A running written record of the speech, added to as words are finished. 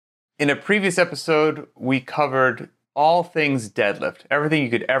In a previous episode, we covered all things deadlift, everything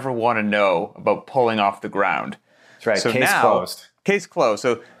you could ever want to know about pulling off the ground. That's right. So Case closed. Case closed.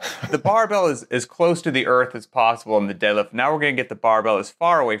 So the barbell is as close to the earth as possible in the deadlift. Now we're going to get the barbell as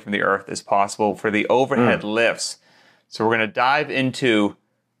far away from the earth as possible for the overhead lifts. So we're going to dive into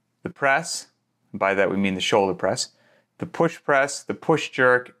the press. And by that we mean the shoulder press, the push press, the push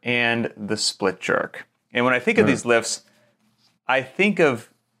jerk, and the split jerk. And when I think of these lifts, I think a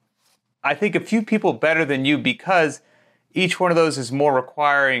few people better than you because each one of those is more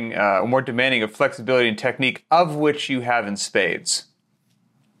requiring, more demanding of flexibility and technique, of which you have in spades.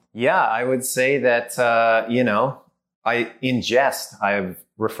 Yeah, I would say that, in jest, I've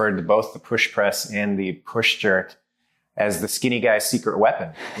referred to both the push press and the push jerk as the skinny guy's secret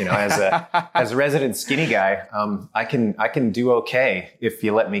weapon. As a resident skinny guy, I can do okay if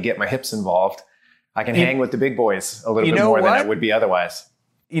you let me get my hips involved. I can hang with the big boys a little bit more than I would be otherwise.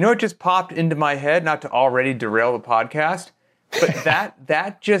 You know, it just popped into my head, not to already derail the podcast, but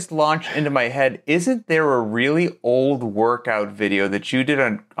that just launched into my head. Isn't there a really old workout video that you did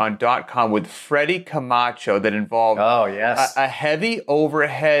on .com with Freddie Camacho that involved a heavy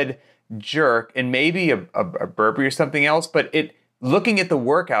overhead jerk and maybe a burpee or something else? But looking at the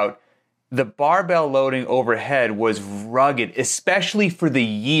workout, the barbell loading overhead was rugged, especially for the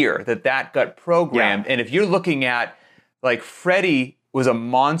year that got programmed. Yeah. And if you're looking at, like, Freddie was a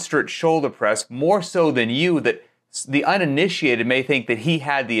monster at shoulder press, more so than you, that the uninitiated may think that he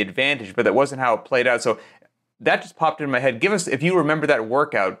had the advantage, but that wasn't how it played out. So that just popped into my head. Give us, if you remember that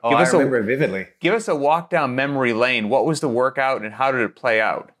workout. I remember it vividly. Give us a walk down memory lane. What was the workout and how did it play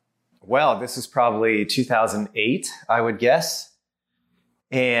out? Well, this is probably 2008, I would guess.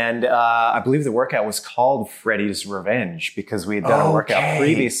 And I believe the workout was called Freddie's Revenge because we had done a workout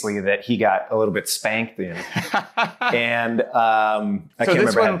previously that he got a little bit spanked in. And I can't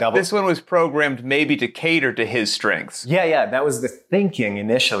remember how double. This one was programmed maybe to cater to his strengths. Yeah. That was the thinking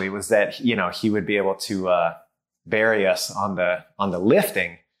initially, was that, he would be able to bury us on the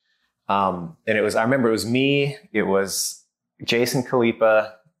lifting. And I remember it was me, it was Jason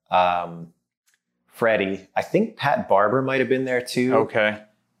Khalipa, Freddie. I think Pat Barber might have been there too. Okay.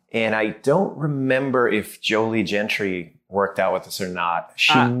 And I don't remember if Jolie Gentry worked out with us or not.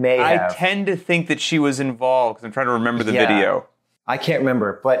 She may have. I tend to think that she was involved because I'm trying to remember the video. I can't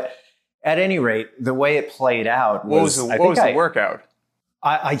remember. But at any rate, the way it played out was... What was the workout?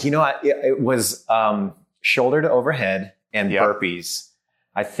 It was shoulder to overhead and burpees.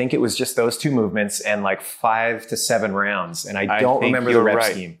 I think it was just those two movements and like 5 to 7 rounds. And I don't remember the rep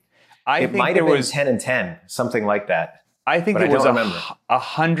scheme. It might have been 10 and 10, something like that. I think it was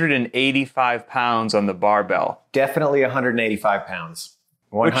 185 pounds on the barbell. Definitely 185 pounds.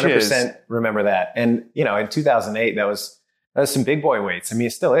 100% remember that. And, in 2008, that was some big boy weights. I mean,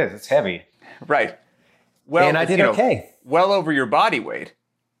 it still is. It's heavy. Right. Well, and I did okay. Well over your body weight.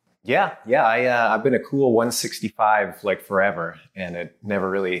 Yeah. I've been a cool 165 like forever, and it never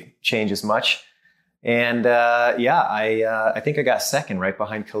really changes much. And I think I got second right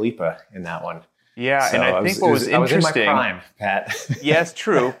behind Khalipa in that one. Yeah, so and I think what was interesting. I was in my prime, Pat. Yes,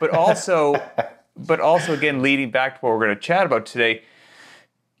 true, but also again, leading back to what we're going to chat about today,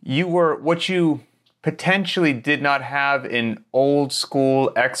 what you potentially did not have in old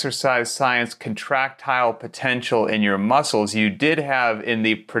school exercise science contractile potential in your muscles, you did have in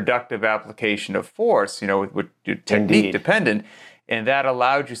the productive application of force, with your technique dependent. And that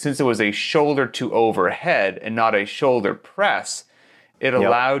allowed you, since it was a shoulder to overhead and not a shoulder press, it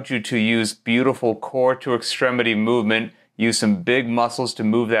allowed you to use beautiful core to extremity movement, use some big muscles to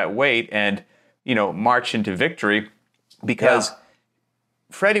move that weight and, march into victory. Because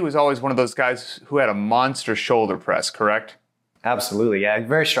Freddie was always one of those guys who had a monster shoulder press, correct? Absolutely. Yeah.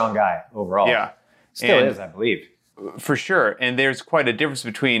 Very strong guy overall. Yeah. Still is, I believe. For sure. And there's quite a difference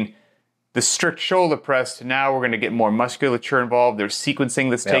between the strict shoulder press to now we're going to get more musculature involved. There's sequencing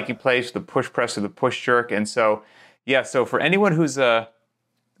that's taking place, the push press or the push jerk. And so, so for anyone who's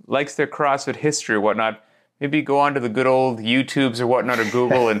likes their CrossFit history or whatnot, maybe go onto the good old YouTubes or whatnot or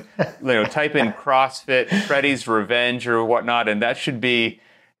Google and type in CrossFit, Freddie's Revenge or whatnot, and that would be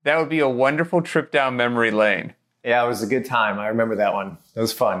a wonderful trip down memory lane. Yeah, it was a good time. I remember that one. It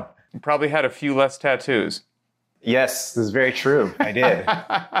was fun. You probably had a few less tattoos. Yes, this is very true. I did.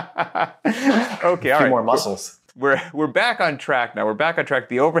 Okay, a few more muscles. We're back on track now. We're back on track.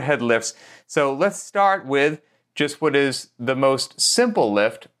 The overhead lifts. So let's start with just what is the most simple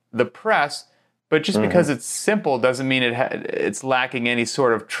lift, the press. But just because it's simple doesn't mean it's lacking any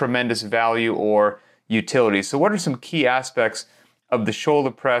sort of tremendous value or utility. So what are some key aspects of the shoulder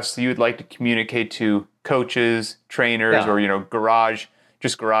press that you would like to communicate to coaches, trainers, or garage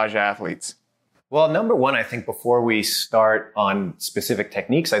just garage athletes? Well, number one, I think before we start on specific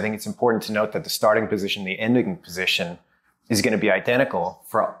techniques, I think it's important to note that the starting position, the ending position is going to be identical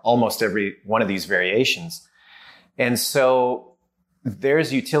for almost every one of these variations. And so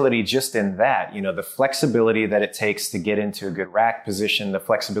there's utility just in that, the flexibility that it takes to get into a good rack position, the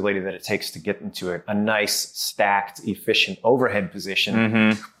flexibility that it takes to get into a nice, stacked, efficient overhead position.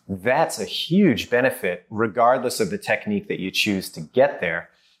 Mm-hmm. That's a huge benefit, regardless of the technique that you choose to get there.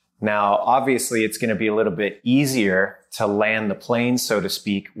 Now, obviously, it's going to be a little bit easier to land the plane, so to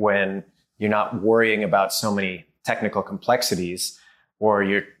speak, when you're not worrying about so many technical complexities, or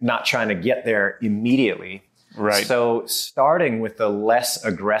you're not trying to get there immediately. Right. So starting with a less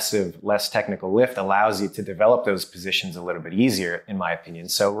aggressive, less technical lift allows you to develop those positions a little bit easier, in my opinion.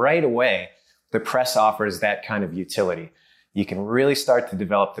 So right away, the press offers that kind of utility. You can really start to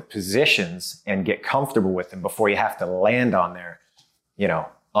develop the positions and get comfortable with them before you have to land on there,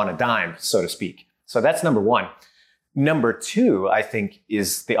 on a dime, so to speak. So that's number one. Number two, I think,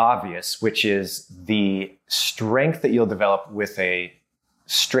 is the obvious, which is the strength that you'll develop with a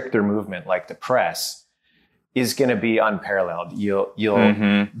stricter movement like the press is going to be unparalleled. You'll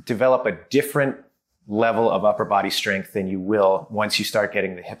mm-hmm. develop a different level of upper body strength than you will once you start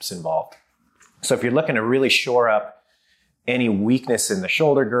getting the hips involved. So if you're looking to really shore up any weakness in the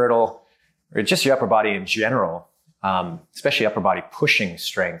shoulder girdle or just your upper body in general, especially upper body pushing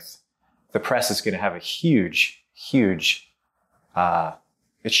strength, the press is going to have a huge, it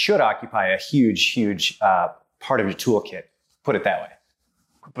should occupy a huge part of your toolkit, put it that way.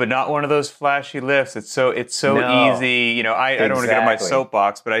 But not one of those flashy lifts. It's so No, easy. I don't want to get on my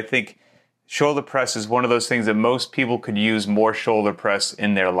soapbox, but I think shoulder press is one of those things that most people could use more shoulder press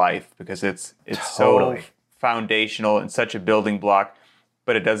in their life because it's Totally. so foundational and such a building block,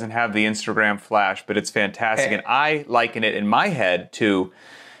 but it doesn't have the Instagram flash, but it's fantastic. And I liken it in my head to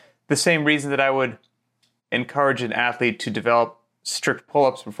the same reason that I would encourage an athlete to develop strict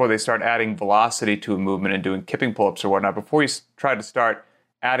pull-ups before they start adding velocity to a movement and doing kipping pull-ups or whatnot. Before you try to start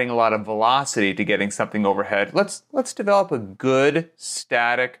adding a lot of velocity to getting something overhead, let's develop a good,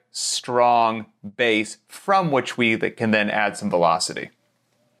 static, strong base from which we can then add some velocity.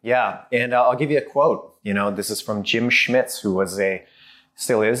 Yeah, and I'll give you a quote. This is from Jim Schmitz, who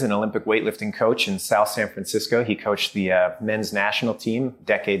still is an Olympic weightlifting coach in South San Francisco. He coached the men's national team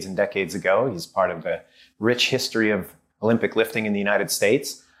decades and decades ago. He's part of the rich history of Olympic lifting in the United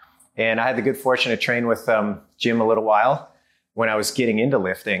States. And I had the good fortune to train with Jim a little while when I was getting into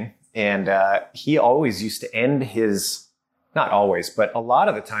lifting. And he always used to end not always, but a lot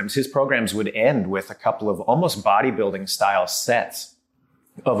of the times his programs would end with a couple of almost bodybuilding style sets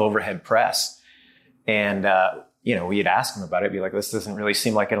of overhead press. And, we'd ask him about it, be like, this doesn't really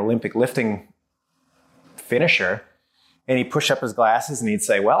seem like an Olympic lifting finisher. And he'd push up his glasses and he'd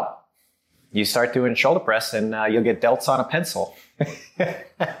say, well, you start doing shoulder press and you'll get delts on a pencil.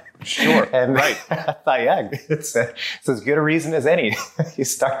 Sure. And right. I thought, yeah, it's as good a reason as any. You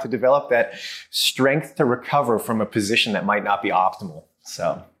start to develop that strength to recover from a position that might not be optimal.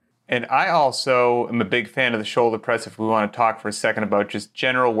 So. And I also am a big fan of the shoulder press if we want to talk for a second about just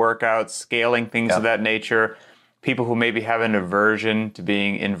general workouts, scaling, things of that nature. People who maybe have an aversion to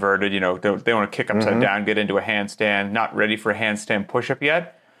being inverted, they want to kick upside mm-hmm. down, get into a handstand, not ready for a handstand push-up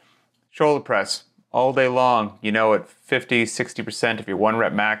yet. Shoulder press all day long, at 50, 60% if you're one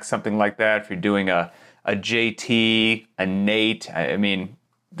rep max, something like that. If you're doing a JT, a Nate, I mean,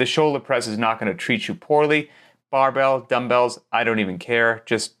 the shoulder press is not going to treat you poorly. Barbell, dumbbells, I don't even care.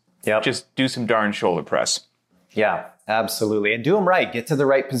 Just do some darn shoulder press. Yeah, absolutely. And do them right. Get to the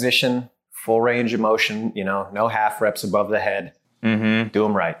right position, full range of motion, no half reps above the head. Mm-hmm. Do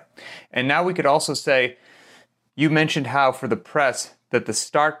them right. And now we could also say, you mentioned how for the press, that the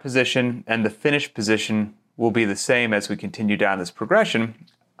start position and the finish position will be the same as we continue down this progression.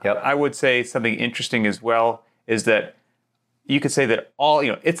 Yep. I would say something interesting as well is that you could say that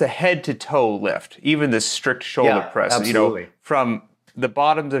it's a head to toe lift, even the strict shoulder press. Absolutely. From the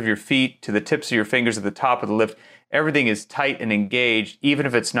bottoms of your feet to the tips of your fingers at the top of the lift, everything is tight and engaged, even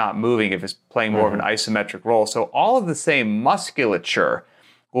if it's not moving, if it's playing more of an isometric role. So all of the same musculature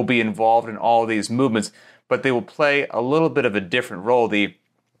will be involved in all of these movements, but they will play a little bit of a different role. The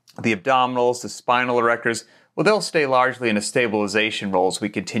abdominals, the spinal erectors, well, they'll stay largely in a stabilization role as we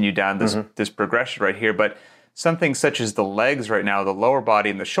continue down this progression right here. But something such as the legs right now, the lower body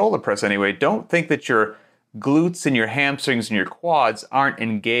and the shoulder press anyway, don't think that your glutes and your hamstrings and your quads aren't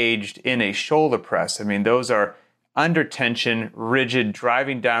engaged in a shoulder press. I mean, those are under tension, rigid,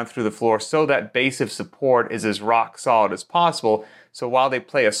 driving down through the floor so that base of support is as rock solid as possible. So while they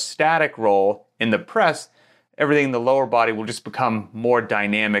play a static role in the press, everything in the lower body will just become more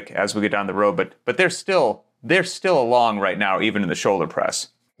dynamic as we get down the road. But they're still along right now, even in the shoulder press.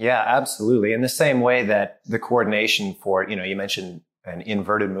 Yeah, absolutely. In the same way that the coordination for, you mentioned an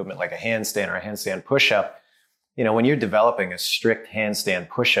inverted movement like a handstand or a handstand push-up, when you're developing a strict handstand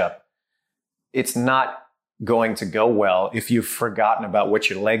push-up, it's not going to go well if you've forgotten about what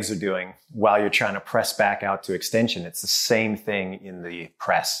your legs are doing while you're trying to press back out to extension. It's the same thing in the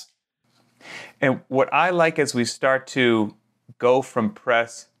press. And what I like as we start to go from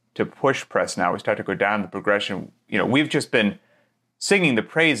press to push press now, we start to go down the progression. We've just been singing the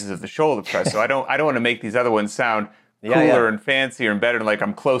praises of the shoulder press, so I don't want to make these other ones sound cooler and fancier and better, and like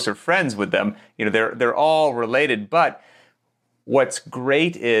I'm closer friends with them. They're all related, but what's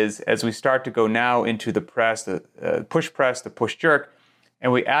great is as we start to go now into the press, the push press, the push jerk,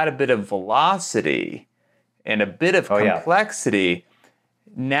 and we add a bit of velocity and a bit of complexity,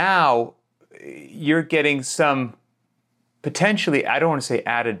 now you're getting some potentially, I don't want to say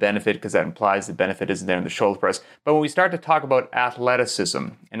added benefit because that implies the benefit isn't there in the shoulder press, but when we start to talk about athleticism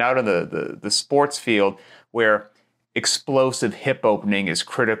and out in the sports field where explosive hip opening is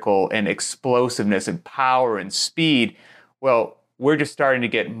critical and explosiveness and power and speed, well, we're just starting to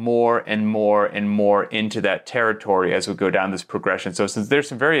get more and more and more into that territory as we go down this progression. So since there's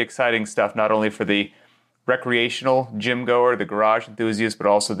some very exciting stuff, not only for the recreational gym goer, the garage enthusiast, but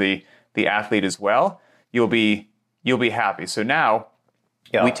also the athlete as well, you'll be happy. So now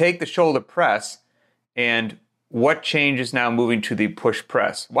we take the shoulder press, and what changes now moving to the push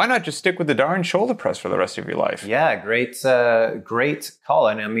press? Why not just stick with the darn shoulder press for the rest of your life? Yeah, great call.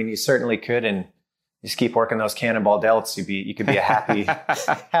 And I mean, you certainly could, and just keep working those cannonball delts. You could be a happy,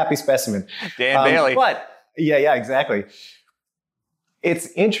 happy specimen. Dan Bailey. But yeah, exactly. It's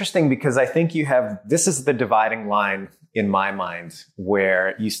interesting because I think this is the dividing line in my mind,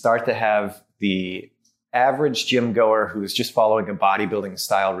 where you start to have the average gym goer who's just following a bodybuilding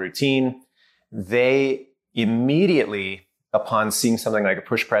style routine. They immediately, upon seeing something like a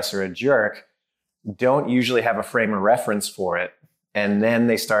push press or a jerk, don't usually have a frame of reference for it. And then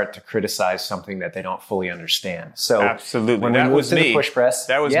they start to criticize something that they don't fully understand. So absolutely, when that was me. Push press,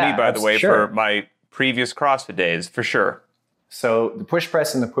 that was me, by the way, for my previous CrossFit days, for sure. So the push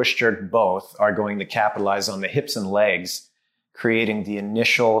press and the push jerk both are going to capitalize on the hips and legs, creating the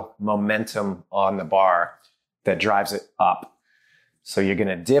initial momentum on the bar that drives it up. So you're going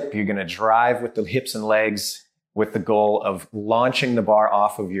to dip, you're going to drive with the hips and legs with the goal of launching the bar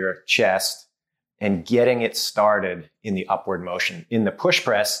off of your chest and getting it started in the upward motion. In the push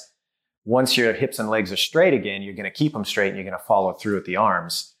press, once your hips and legs are straight again, you're going to keep them straight and you're going to follow through with the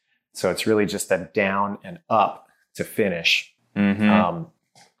arms. So it's really just a down and up to finish. Mm-hmm.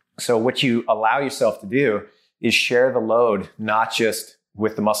 So what you allow yourself to do is share the load, not just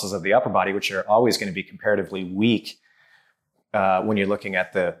with the muscles of the upper body, which are always going to be comparatively weak when you're looking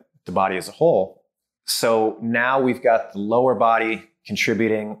at the body as a whole. So now we've got the lower body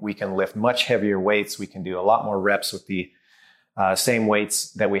contributing. We can lift much heavier weights. We can do a lot more reps with the same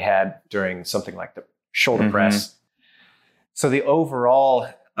weights that we had during something like the shoulder press. So the overall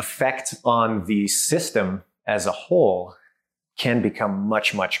effect on the system as a whole can become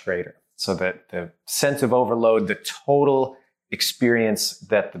much, much greater. So that the sense of overload, the total experience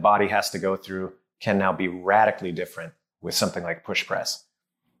that the body has to go through can now be radically different with something like push press.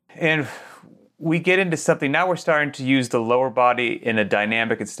 And we get into something, now we're starting to use the lower body in a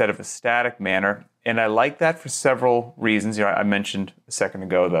dynamic instead of a static manner. And I like that for several reasons. I mentioned a second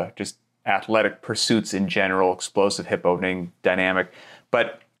ago the just athletic pursuits in general, explosive hip opening, dynamic.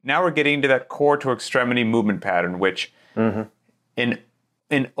 But now we're getting into that core to extremity movement pattern, which an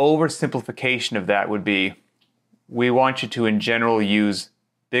oversimplification of that would be, we want you to in general use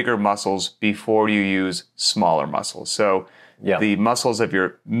bigger muscles before you use smaller muscles. So the muscles of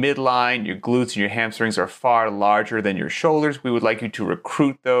your midline, your glutes, and your hamstrings are far larger than your shoulders. We would like you to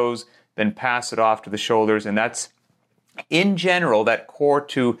recruit those, then pass it off to the shoulders. And that's, in general, that core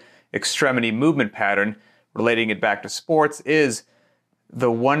to extremity movement pattern, relating it back to sports, is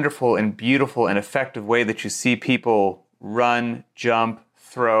the wonderful and beautiful and effective way that you see people run, jump,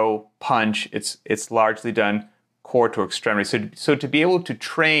 throw, punch. It's largely done core to extremity. So to be able to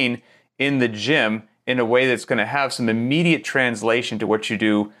train in the gym in a way that's going to have some immediate translation to what you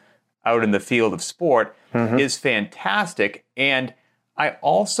do out in the field of sport is fantastic. And I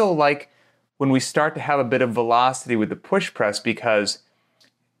also like when we start to have a bit of velocity with the push press, because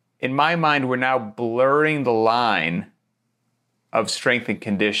in my mind, we're now blurring the line of strength and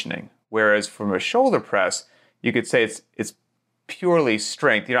conditioning. Whereas from a shoulder press, you could say it's purely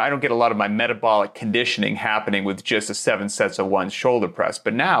strength. I don't get a lot of my metabolic conditioning happening with just a 7 sets of one shoulder press.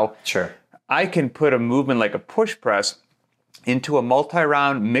 But now I can put a movement like a push press into a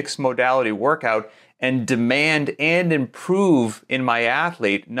multi-round mixed modality workout and demand and improve in my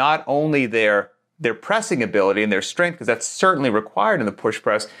athlete not only their pressing ability and their strength, because that's certainly required in the push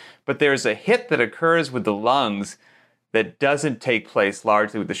press, but there's a hit that occurs with the lungs that doesn't take place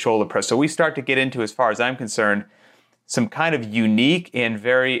largely with the shoulder press. So we start to get into, as far as I'm concerned, some kind of unique and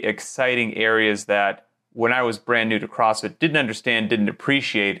very exciting areas that when I was brand new to CrossFit, didn't understand, didn't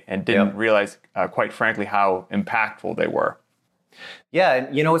appreciate, and didn't realize, quite frankly, how impactful they were. Yeah,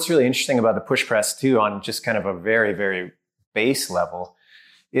 and you know what's really interesting about the push press too, on just kind of a very, very base level,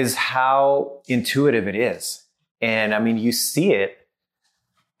 is how intuitive it is. And I mean, you see it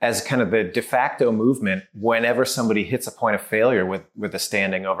as kind of the de facto movement whenever somebody hits a point of failure with a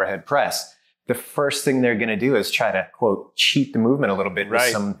standing overhead press. The first thing they're going to do is try to, quote, cheat the movement a little bit with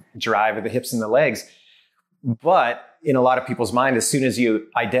some drive of the hips and the legs. But in a lot of people's mind, as soon as you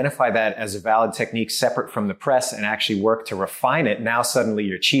identify that as a valid technique separate from the press and actually work to refine it, now suddenly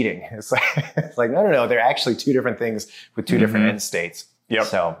you're cheating. It's like, no, they're actually two different things with two different end states. Yep.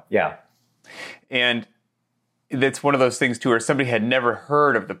 So, yeah. And that's one of those things too, where somebody had never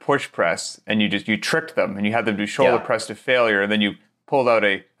heard of the push press and you tricked them and you had them do shoulder press to failure, and then you pulled out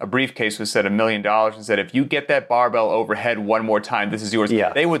a briefcase with said $1 million and said, if you get that barbell overhead one more time, this is yours.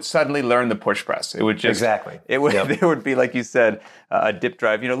 They would suddenly learn the push press. It would just it would it would be, like you said, a dip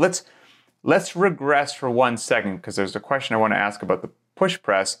drive. You know, let's regress for 1 second, because there's a question I want to ask about the push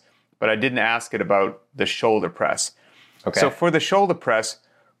press, but I didn't ask it about the shoulder press. Okay. So for the shoulder press,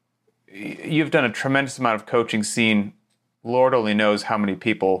 you've done a tremendous amount of coaching, seen Lord only knows how many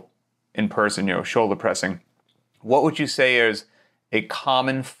people in person, shoulder pressing. What would you say is a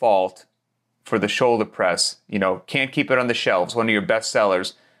common fault for the shoulder press? Can't keep it on the shelves, one of your best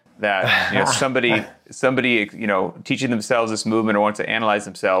sellers, that somebody teaching themselves this movement or wants to analyze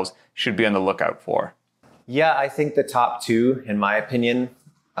themselves should be on the lookout for. Yeah, I think the top two, in my opinion,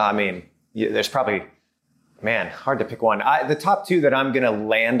 I mean, there's probably, hard to pick one. The top two that I'm going to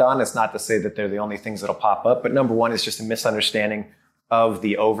land on, is not to say that they're the only things that'll pop up, but number one is just a misunderstanding of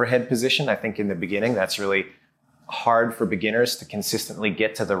the overhead position. I think in the beginning, that's really hard for beginners to consistently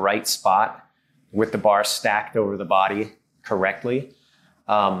get to the right spot with the bar stacked over the body correctly.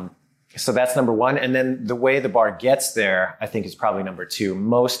 So that's number one. And then the way the bar gets there, I think, is probably number two.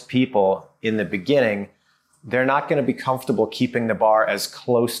 Most people in the beginning, they're not going to be comfortable keeping the bar as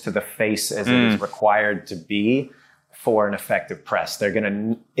close to the face as it is required to be for an effective press. They're going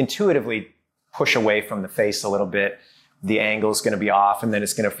to intuitively push away from the face a little bit. The angle is going to be off, and then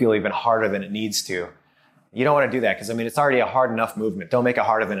it's going to feel even harder than it needs to. You don't want to do that, because, it's already a hard enough movement. Don't make it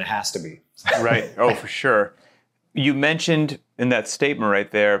harder than it has to be. Right. Oh, for sure. You mentioned in that statement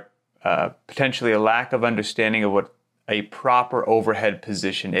right there, potentially a lack of understanding of what a proper overhead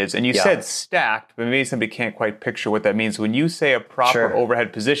position is. And you said stacked, but maybe somebody can't quite picture what that means. When you say a proper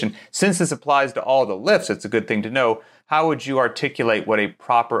overhead position, since this applies to all the lifts, it's a good thing to know. How would you articulate what a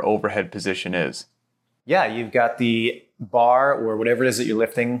proper overhead position is? Yeah, you've got the bar or whatever it is that you're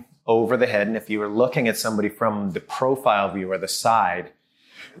lifting over the head. And if you were looking at somebody from the profile view or the side,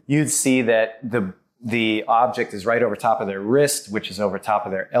 you'd see that the object is right over top of their wrist, which is over top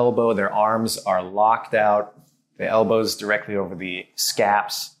of their elbow. Their arms are locked out. The elbows directly over the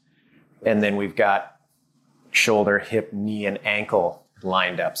scaps. And then we've got shoulder, hip, knee, and ankle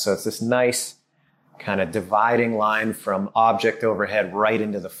lined up. So it's this nice kind of dividing line from object overhead right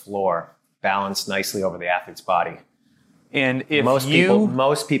into the floor, balanced nicely over the athlete's body. And if most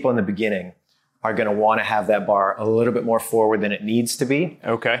people in the beginning are going to want to have that bar a little bit more forward than it needs to be.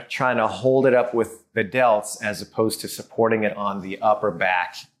 Okay. Trying to hold it up with the delts as opposed to supporting it on the upper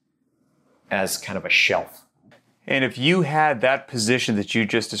back as kind of a shelf. And if you had that position that you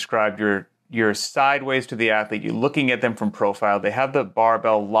just described, you're sideways to the athlete, you're looking at them from profile, they have the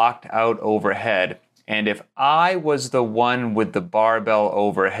barbell locked out overhead. And if I was the one with the barbell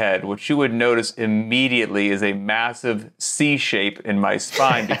overhead, what you would notice immediately is a massive C shape in my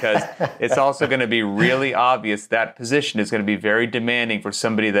spine, because it's also going to be really obvious that position is going to be very demanding for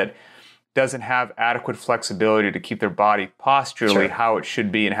somebody that doesn't have adequate flexibility to keep their body posturally how it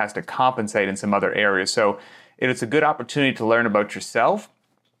should be and has to compensate in some other areas. So it's a good opportunity to learn about yourself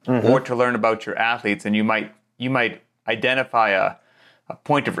or to learn about your athletes, and you might identify a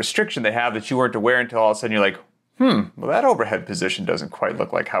point of restriction they have that you weren't aware until all of a sudden you're like, well, that overhead position doesn't quite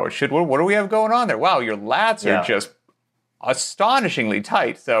look like how it should. What do we have going on there? Wow, your lats are just astonishingly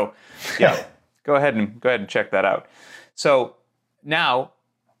tight. So go ahead and check that out. So now,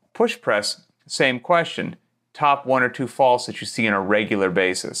 push press, same question. Top one or two faults that you see on a regular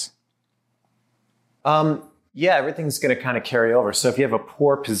basis. Everything's going to kind of carry over. So if you have a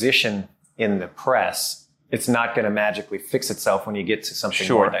poor position in the press, it's not going to magically fix itself when you get to something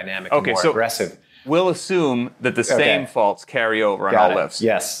more dynamic and more aggressive. We'll assume that the same faults carry over on all lifts.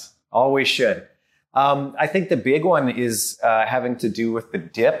 Yes, always should. I think the big one is having to do with the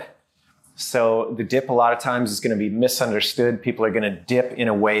dip. So the dip a lot of times is going to be misunderstood. People are going to dip in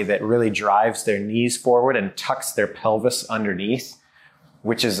a way that really drives their knees forward and tucks their pelvis underneath,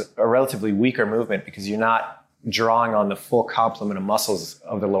 which is a relatively weaker movement because you're not drawing on the full complement of muscles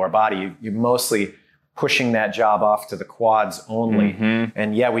of the lower body. You're mostly pushing that job off to the quads only. Mm-hmm.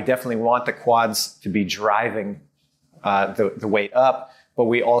 And yeah, we definitely want the quads to be driving the weight up, but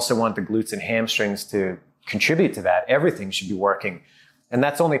we also want the glutes and hamstrings to contribute to that. Everything should be working. And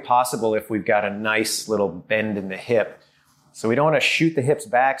that's only possible if we've got a nice little bend in the hip. So we don't want to shoot the hips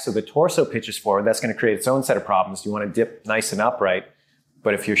back so the torso pitches forward. That's going to create its own set of problems. You want to dip nice and upright.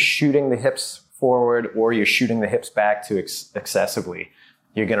 But if you're shooting the hips forward or you're shooting the hips back too excessively,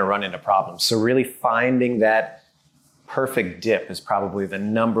 you're going to run into problems. So really finding that perfect dip is probably the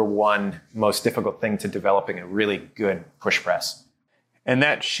number one most difficult thing to developing a really good push press. And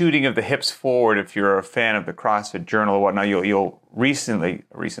that shooting of the hips forward, if you're a fan of the CrossFit Journal or whatnot, you'll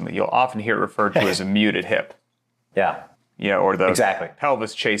often hear it referred to as a muted hip. Yeah. Yeah, or the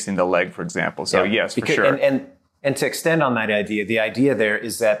pelvis chasing the leg, for example. So yes, for sure. And to extend on that idea, the idea there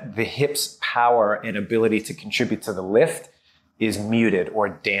is that the hip's power and ability to contribute to the lift is muted or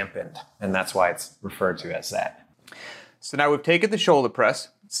dampened. And that's why it's referred to as that. So now we've taken the shoulder press,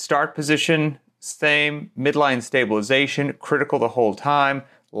 start position, same, midline stabilization, critical the whole time,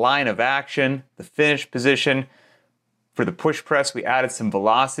 line of action, the finish position. For the push press, we added some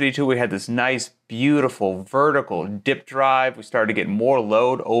velocity to it. We had this nice, beautiful, vertical dip drive. We started to get more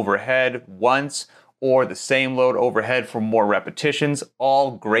load overhead once, or the same load overhead for more repetitions.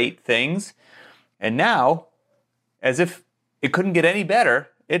 All great things. And now, as if it couldn't get any better,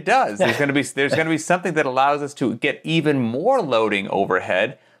 it does. There's going to be something that allows us to get even more loading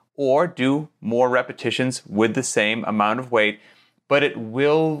overhead, or do more repetitions with the same amount of weight, but it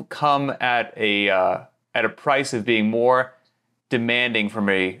will come at a price of being more demanding from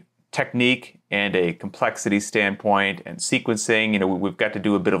a technique and a complexity standpoint and sequencing. We've got to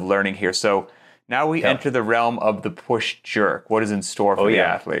do a bit of learning here. So now we enter the realm of the push jerk. What is in store for the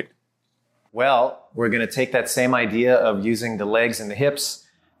athlete? Well, we're going to take that same idea of using the legs and the hips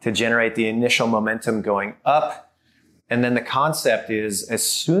to generate the initial momentum going up. And then the concept is, as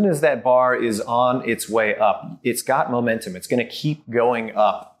soon as that bar is on its way up, it's got momentum. It's going to keep going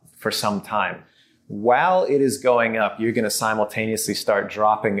up for some time. While it is going up, you're going to simultaneously start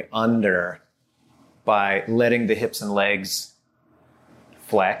dropping under by letting the hips and legs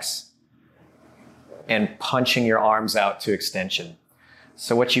flex and punching your arms out to extension.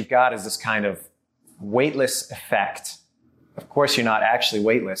 So what you've got is this kind of weightless effect. Of course, you're not actually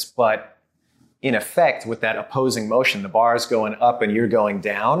weightless, but in effect, with that opposing motion, the bar is going up and you're going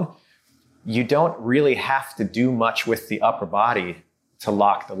down, you don't really have to do much with the upper body to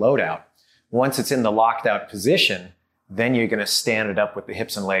lock the load out. Once it's in the locked out position, then you're going to stand it up with the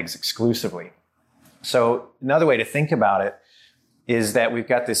hips and legs exclusively. So another way to think about it is that we've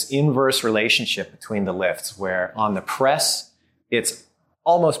got this inverse relationship between the lifts, where on the press, it's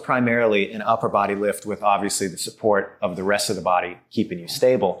almost primarily an upper body lift with obviously the support of the rest of the body keeping you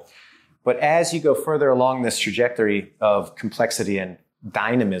stable. But as you go further along this trajectory of complexity and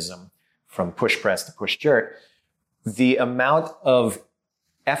dynamism from push press to push jerk, the amount of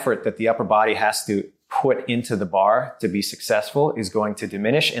effort that the upper body has to put into the bar to be successful is going to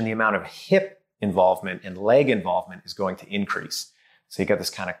diminish, and the amount of hip involvement and leg involvement is going to increase. So you got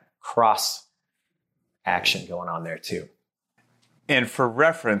this kind of cross action going on there too. And for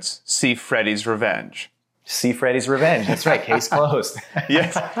reference, see Freddy's Revenge. See Freddy's Revenge. That's right. Case closed.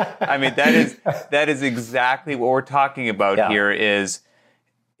 Yes. I mean, that is exactly what we're talking about here is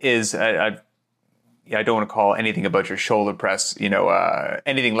I don't want to call anything about your shoulder press,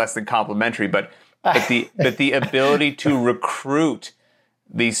 anything less than complimentary, but the ability to recruit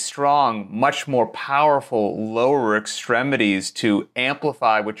these strong, much more powerful lower extremities to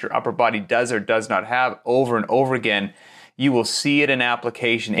amplify what your upper body does or does not have over and over again. You will see it in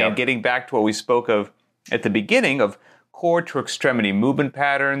application. And getting back to what we spoke of at the beginning of core to extremity movement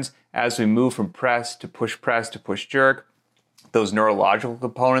patterns as we move from press to push jerk, those neurological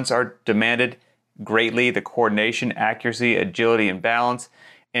components are demanded greatly. The coordination, accuracy, agility, and balance,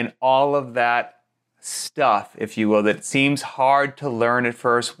 and all of that stuff, if you will, that seems hard to learn at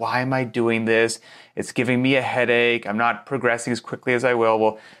first. Why am I doing this? It's giving me a headache. I'm not progressing as quickly as I will.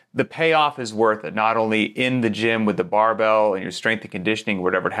 Well, the payoff is worth it, not only in the gym with the barbell and your strength and conditioning,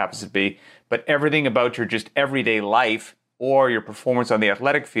 whatever it happens to be, but everything about your just everyday life or your performance on the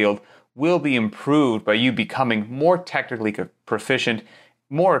athletic field will be improved by you becoming more technically proficient,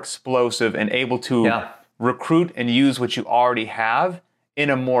 more explosive, and able to recruit and use what you already have in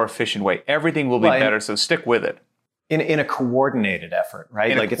a more efficient way. Everything will be better, so stick with it. In a coordinated effort,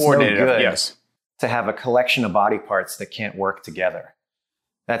 right? Like it's no good to have a collection of body parts that can't work together.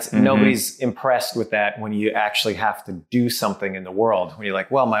 That's nobody's impressed with that when you actually have to do something in the world. When you're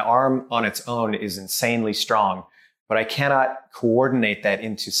like, well, my arm on its own is insanely strong, but I cannot coordinate that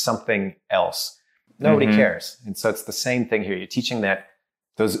into something else. Nobody cares. And so it's the same thing here. You're teaching that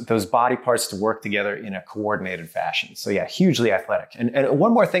those body parts to work together in a coordinated fashion. So yeah, hugely athletic. And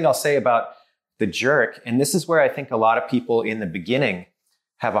one more thing I'll say about the jerk, and this is where I think a lot of people in the beginning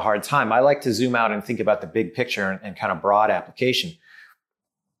have a hard time. I like to zoom out and think about the big picture and kind of broad application.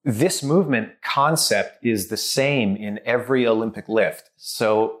 This movement concept is the same in every Olympic lift.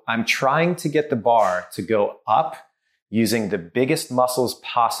 So I'm trying to get the bar to go up using the biggest muscles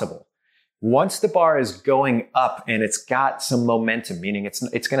possible. Once the bar is going up and it's got some momentum, meaning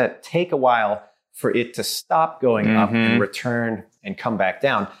it's going to take a while for it to stop going up and return and come back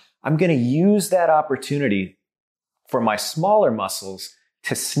down, I'm going to use that opportunity for my smaller muscles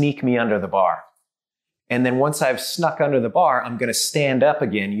to sneak me under the bar. And then once I've snuck under the bar, I'm going to stand up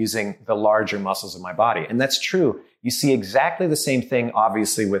again using the larger muscles of my body. And that's true. You see exactly the same thing,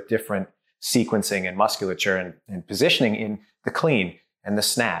 obviously, with different sequencing and musculature and positioning in the clean and the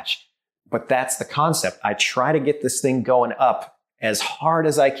snatch. But that's the concept. I try to get this thing going up as hard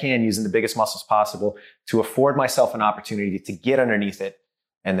as I can using the biggest muscles possible to afford myself an opportunity to get underneath it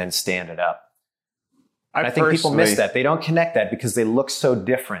and then stand it up. I think people miss that. They don't connect that because they look so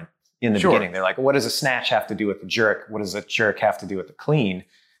different in the beginning. They're like, what does a snatch have to do with the jerk? What does a jerk have to do with the clean?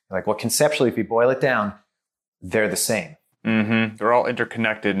 They're like, well, conceptually, if you boil it down, they're the same. They're all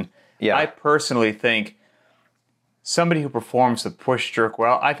interconnected. Yeah. I personally think somebody who performs the push jerk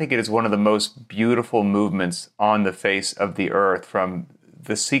well, I think it is one of the most beautiful movements on the face of the earth. From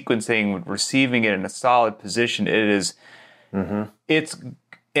the sequencing, receiving it in a solid position, it is, it's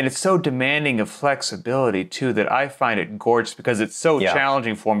so demanding of flexibility too that I find it gorgeous because it's so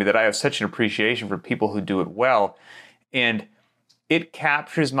challenging for me that I have such an appreciation for people who do it well. And it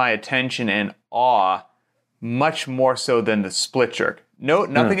captures my attention and awe much more so than the split jerk. No,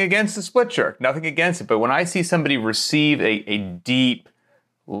 nothing against the split jerk, nothing against it. But when I see somebody receive a deep,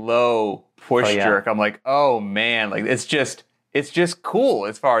 low push jerk, I'm like, oh man, like it's just cool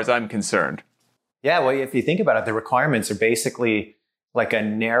as far as I'm concerned. Yeah, well, if you think about it, the requirements are basically like a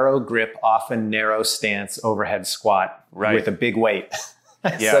narrow grip, often narrow stance overhead squat with a big weight.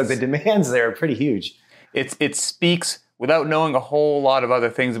 So the demands there are pretty huge. It speaks, without knowing a whole lot of other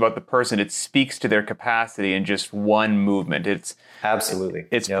things about the person, it speaks to their capacity in just one movement. It's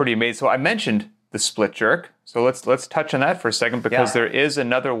pretty amazing. So I mentioned the split jerk. So let's touch on that for a second because there is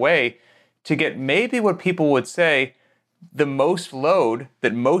another way to get maybe what people would say the most load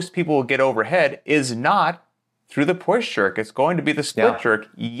that most people will get overhead is not through the push jerk. It's going to be the split jerk.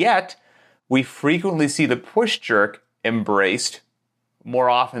 Yet, we frequently see the push jerk embraced more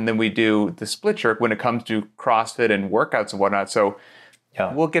often than we do the split jerk when it comes to CrossFit and workouts and whatnot. So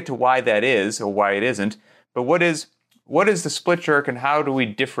we'll get to why that is or why it isn't. But what is the split jerk and how do we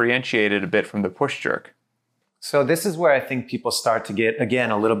differentiate it a bit from the push jerk? So this is where I think people start to get, again,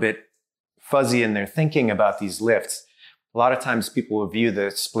 a little bit fuzzy in their thinking about these lifts. A lot of times people will view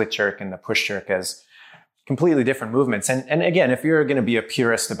the split jerk and the push jerk as completely different movements. And again, if you're going to be a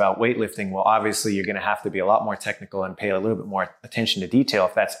purist about weightlifting, well, obviously you're going to have to be a lot more technical and pay a little bit more attention to detail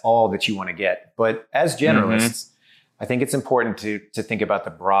if that's all that you want to get. But as generalists, I think it's important to think about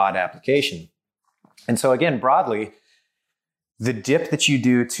the broad application. And so again, broadly, the dip that you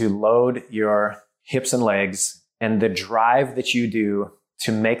do to load your hips and legs and the drive that you do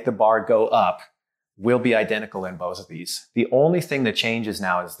to make the bar go up will be identical in both of these. The only thing that changes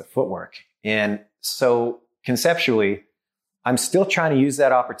now is the footwork. And so conceptually, I'm still trying to use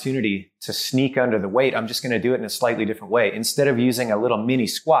that opportunity to sneak under the weight. I'm just going to do it in a slightly different way. Instead of using a little mini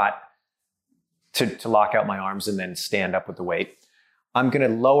squat to lock out my arms and then stand up with the weight, I'm going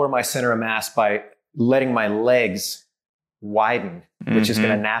to lower my center of mass by letting my legs widen, which is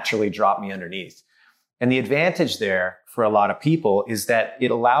going to naturally drop me underneath. And the advantage there for a lot of people is that it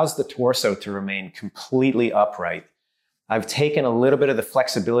allows the torso to remain completely upright. I've taken a little bit of the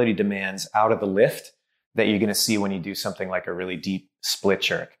flexibility demands out of the lift that you're going to see when you do something like a really deep split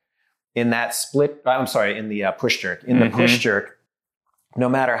jerk. In the push jerk. In the push jerk, no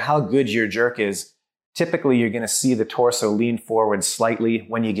matter how good your jerk is, typically you're going to see the torso lean forward slightly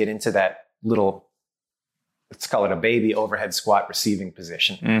when you get into that little, let's call it a baby overhead squat receiving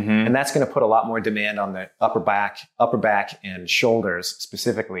position. And that's going to put a lot more demand on the upper back and shoulders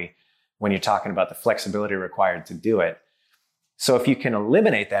specifically when you're talking about the flexibility required to do it. So if you can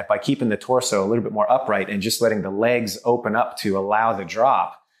eliminate that by keeping the torso a little bit more upright and just letting the legs open up to allow the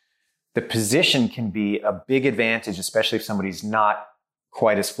drop, the position can be a big advantage, especially if somebody's not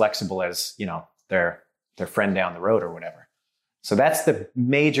quite as flexible as, their friend down the road or whatever. So that's the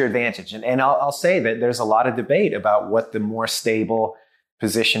major advantage. And I'll say that there's a lot of debate about what the more stable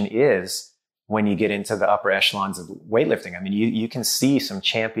position is when you get into the upper echelons of weightlifting. I mean, you can see some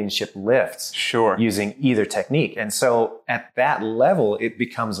championship lifts using either technique. And so at that level, it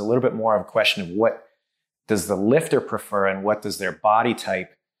becomes a little bit more of a question of what does the lifter prefer and what does their body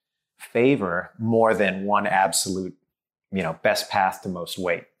type favor more than one absolute, best path to most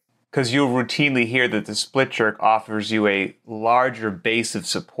weight. Because you'll routinely hear that the split jerk offers you a larger base of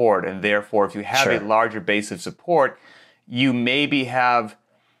support. And therefore, if you have a larger base of support, you maybe have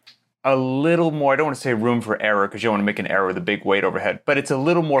a little more, I don't want to say room for error because you don't want to make an error with a big weight overhead, but it's a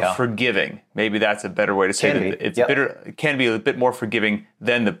little more forgiving. Maybe that's a better way to say it. It can be a bit more forgiving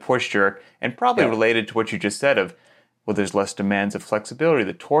than the push jerk, and probably related to what you just said of, well, there's less demands of flexibility.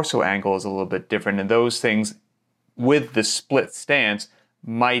 The torso angle is a little bit different, and those things with the split stance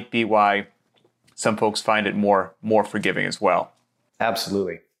might be why some folks find it more forgiving as well.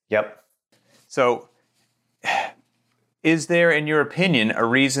 Absolutely. Yep. So is there, in your opinion, a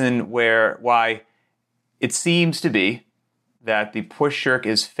reason why it seems to be that the push jerk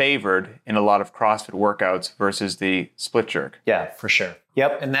is favored in a lot of CrossFit workouts versus the split jerk? Yeah, for sure.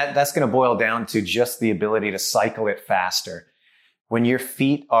 Yep. And that's going to boil down to just the ability to cycle it faster. When your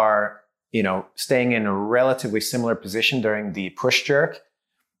feet are, staying in a relatively similar position during the push jerk,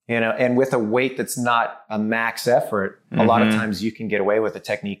 and with a weight that's not a max effort, a lot of times you can get away with a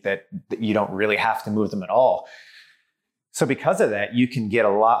technique that you don't really have to move them at all. So because of that, you can get a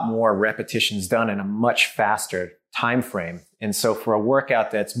lot more repetitions done in a much faster time frame. And so for a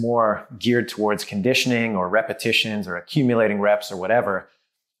workout that's more geared towards conditioning or repetitions or accumulating reps or whatever,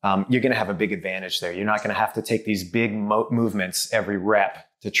 you're going to have a big advantage there. You're not going to have to take these big movements every rep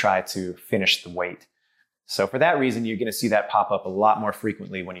to try to finish the weight. So for that reason, you're going to see that pop up a lot more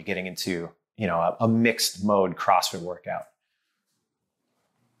frequently when you're getting into, a mixed mode CrossFit workout.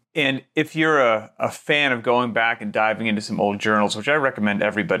 And if you're a fan of going back and diving into some old journals, which I recommend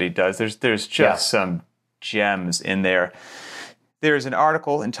everybody does, there's just some gems in there. There's an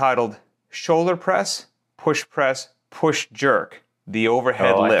article entitled Shoulder Press, Push Jerk, the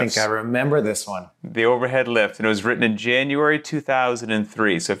overhead lifts. I think I remember this one. The overhead lift. And it was written in January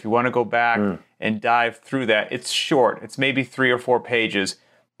 2003. So if you want to go back and dive through that, it's short. It's maybe 3 or 4 pages,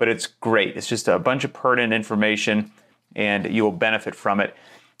 but it's great. It's just a bunch of pertinent information, and you will benefit from it.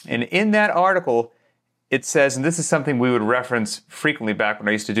 And in that article, it says, and this is something we would reference frequently back when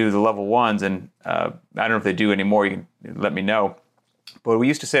I used to do the level 1s, and I don't know if they do anymore, you can let me know. But we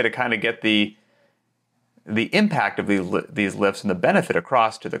used to say to kind of get the impact of these lifts and the benefit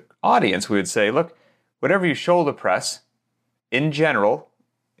across to the audience, we would say, look, whatever you shoulder press, in general,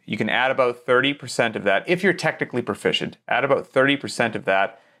 you can add about 30% of that. If you're technically proficient, add about 30% of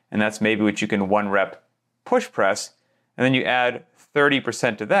that, and that's maybe what you can 1 rep push press, and then you add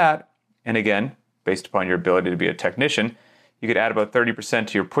 30% to that, and again, based upon your ability to be a technician, you could add about 30%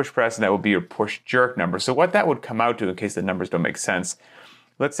 to your push press, and that would be your push jerk number. So what that would come out to, in case the numbers don't make sense,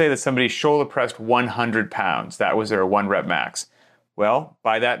 let's say that somebody shoulder pressed 100 pounds. That was their 1 rep max. Well,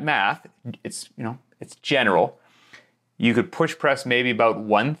 by that math, it's general. You could push press maybe about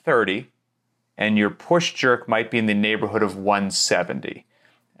 130, and your push jerk might be in the neighborhood of 170.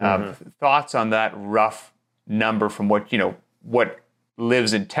 Thoughts on that rough number from what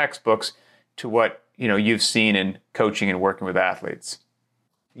lives in textbooks to what you've seen in coaching and working with athletes?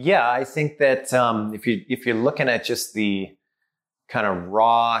 Yeah, I think that if you're looking at just the kind of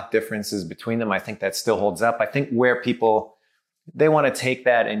raw differences between them, I think that still holds up. I think where people, they want to take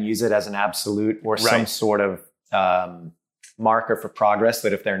that and use it as an absolute or some sort of marker for progress,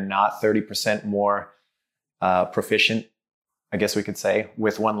 that if they're not 30% more proficient, I guess we could say,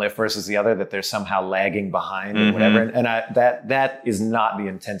 with one lift versus the other, that they're somehow lagging behind or whatever. And that is not the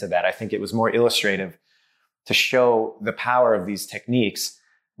intent of that. I think it was more illustrative to show the power of these techniques,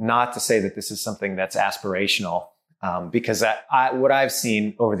 not to say that this is something that's aspirational. Because what I've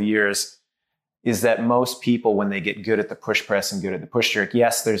seen over the years is that most people, when they get good at the push press and good at the push jerk,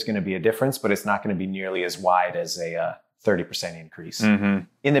 yes, there's going to be a difference, but it's not going to be nearly as wide as a 30% increase. In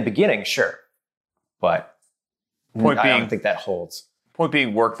the beginning, sure. But I don't think that holds. Point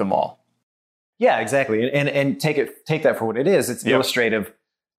being, work them all. Yeah, exactly. And take that for what it is. It's illustrative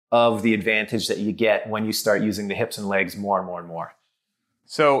of the advantage that you get when you start using the hips and legs more and more and more.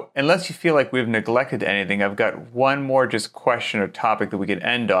 So unless you feel like we've neglected anything, I've got one more just question or topic that we could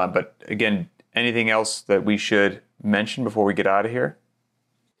end on. But again, anything else that we should mention before we get out of here?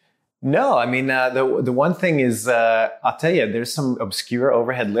 No, I mean, the one thing is, I'll tell you, there's some obscure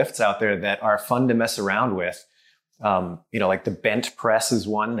overhead lifts out there that are fun to mess around with. Like the bent press is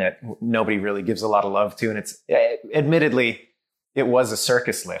one that nobody really gives a lot of love to. And it's admittedly, it was a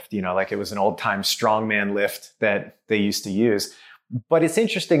circus lift, like it was an old time strongman lift that they used to use. But it's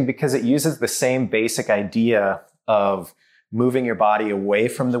interesting because it uses the same basic idea of moving your body away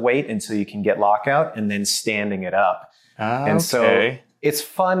from the weight until you can get lockout and then standing it up. And so it's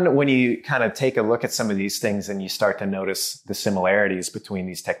fun when you kind of take a look at some of these things and you start to notice the similarities between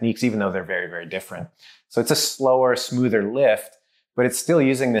these techniques, even though they're very, very different. So it's a slower, smoother lift, but it's still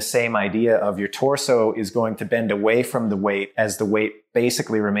using the same idea of your torso is going to bend away from the weight as the weight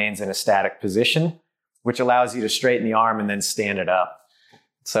basically remains in a static position, which allows you to straighten the arm and then stand it up.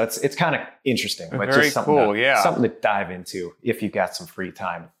 So it's kind of interesting, but very just something, cool, yeah. Something to dive into if you've got some free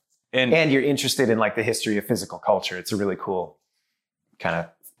time. And you're interested in like the history of physical culture. It's a really cool kind of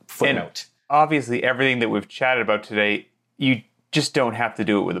footnote. And obviously, everything that we've chatted about today, you just don't have to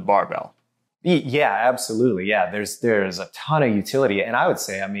do it with a barbell. Yeah, absolutely. Yeah, there's a ton of utility. And I would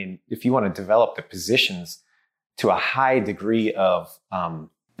say, I mean, if you want to develop the positions to a high degree of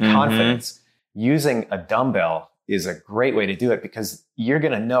confidence, using a dumbbell is a great way to do it because you're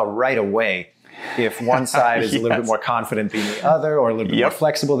going to know right away if one side is a little bit more confident than the other or a little bit more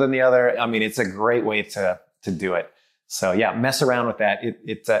flexible than the other. I mean, it's a great way to do it. So yeah, mess around with that.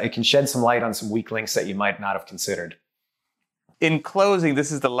 It can shed some light on some weak links that you might not have considered. In closing, this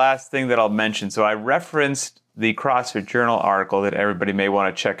is the last thing that I'll mention. So I referenced the CrossFit Journal article that everybody may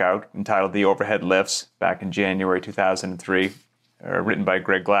want to check out, entitled The Overhead Lifts, back in January 2003, written by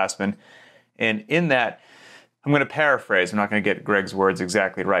Greg Glassman. And in that, I'm going to paraphrase. I'm not going to get Greg's words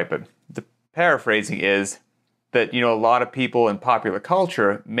exactly right, but the paraphrasing is that, a lot of people in popular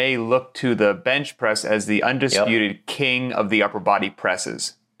culture may look to the bench press as the undisputed king of the upper body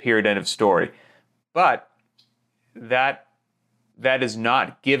presses. Period, end of story. But that is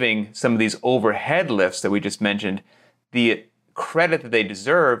not giving some of these overhead lifts that we just mentioned the credit that they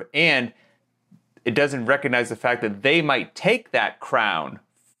deserve, and it doesn't recognize the fact that they might take that crown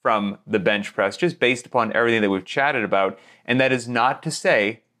from the bench press just based upon everything that we've chatted about. And that is not to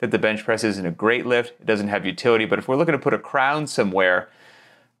say that the bench press isn't a great lift, it doesn't have utility, but if we're looking to put a crown somewhere,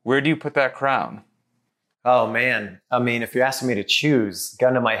 where do you put that crown? Oh man, I mean, if you're asking me to choose,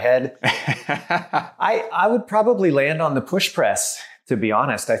 gun to my head, I would probably land on the push press, to be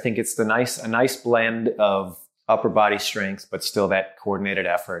honest. I think it's a nice blend of upper body strength, but still that coordinated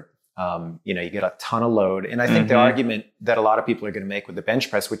effort. You get a ton of load. And I think the argument that a lot of people are going to make with the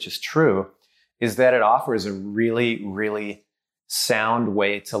bench press, which is true, is that it offers a really, really sound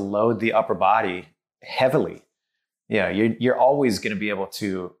way to load the upper body heavily. You're always going to be able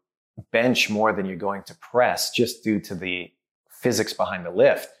to bench more than you're going to press just due to the physics behind the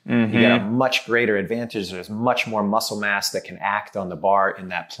lift. You get a much greater advantage. There's much more muscle mass that can act on the bar in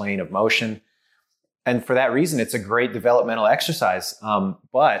that plane of motion. And for that reason, it's a great developmental exercise.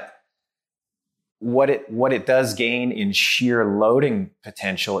 But what it does gain in sheer loading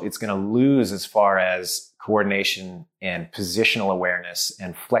potential, it's going to lose as far as coordination and positional awareness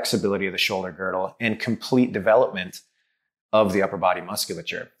and flexibility of the shoulder girdle and complete development of the upper body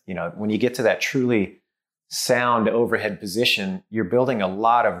musculature. When you get to that truly sound overhead position, you're building a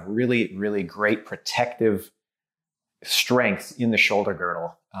lot of really, really great protective strength in the shoulder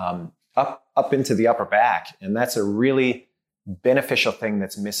girdle, up into the upper back. And that's a really beneficial thing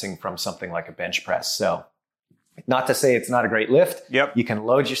that's missing from something like a bench press. So not to say it's not a great lift. Yep. You can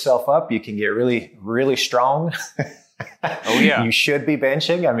load yourself up. You can get really, really strong. Oh yeah. You should be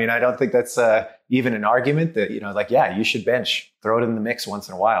benching. I mean, I don't think that's even an argument that, you should bench, throw it in the mix once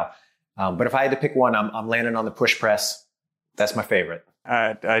in a while. But if I had to pick one, I'm landing on the push press. That's my favorite.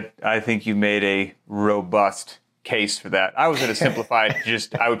 I think you made a robust case for that. I was going to simplify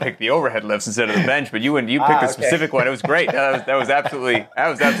it. I would pick the overhead lifts instead of the bench, but you picked a specific one. It was great. That was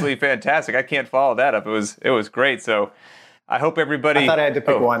absolutely fantastic. I can't follow that up. It was great. So I hope everybody. I thought I had to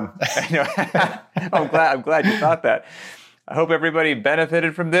pick one. I'm glad you thought that. I hope everybody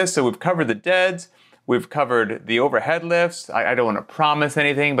benefited from this. So we've covered the deads. We've covered the overhead lifts. I don't want to promise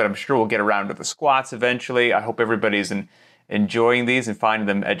anything, but I'm sure we'll get around to the squats eventually. I hope everybody's enjoying these and finding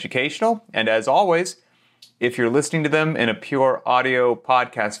them educational. And as always, if you're listening to them in a pure audio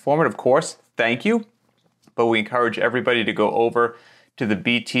podcast format, of course, thank you. But we encourage everybody to go over to the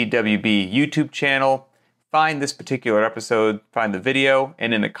BTWB YouTube channel, find this particular episode, find the video,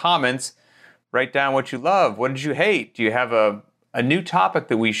 and in the comments, write down what you love. What did you hate? Do you have a a new topic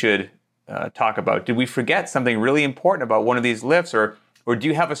that we should talk about? Did we forget something really important about one of these lifts, or do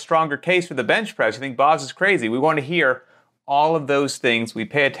you have a stronger case for the bench press? You think Boz is crazy? We want to hear all of those things. We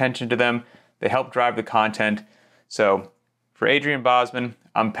pay attention to them. They help drive the content. So for Adrian Bozman,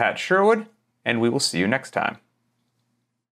 I'm Pat Sherwood, and we will see you next time.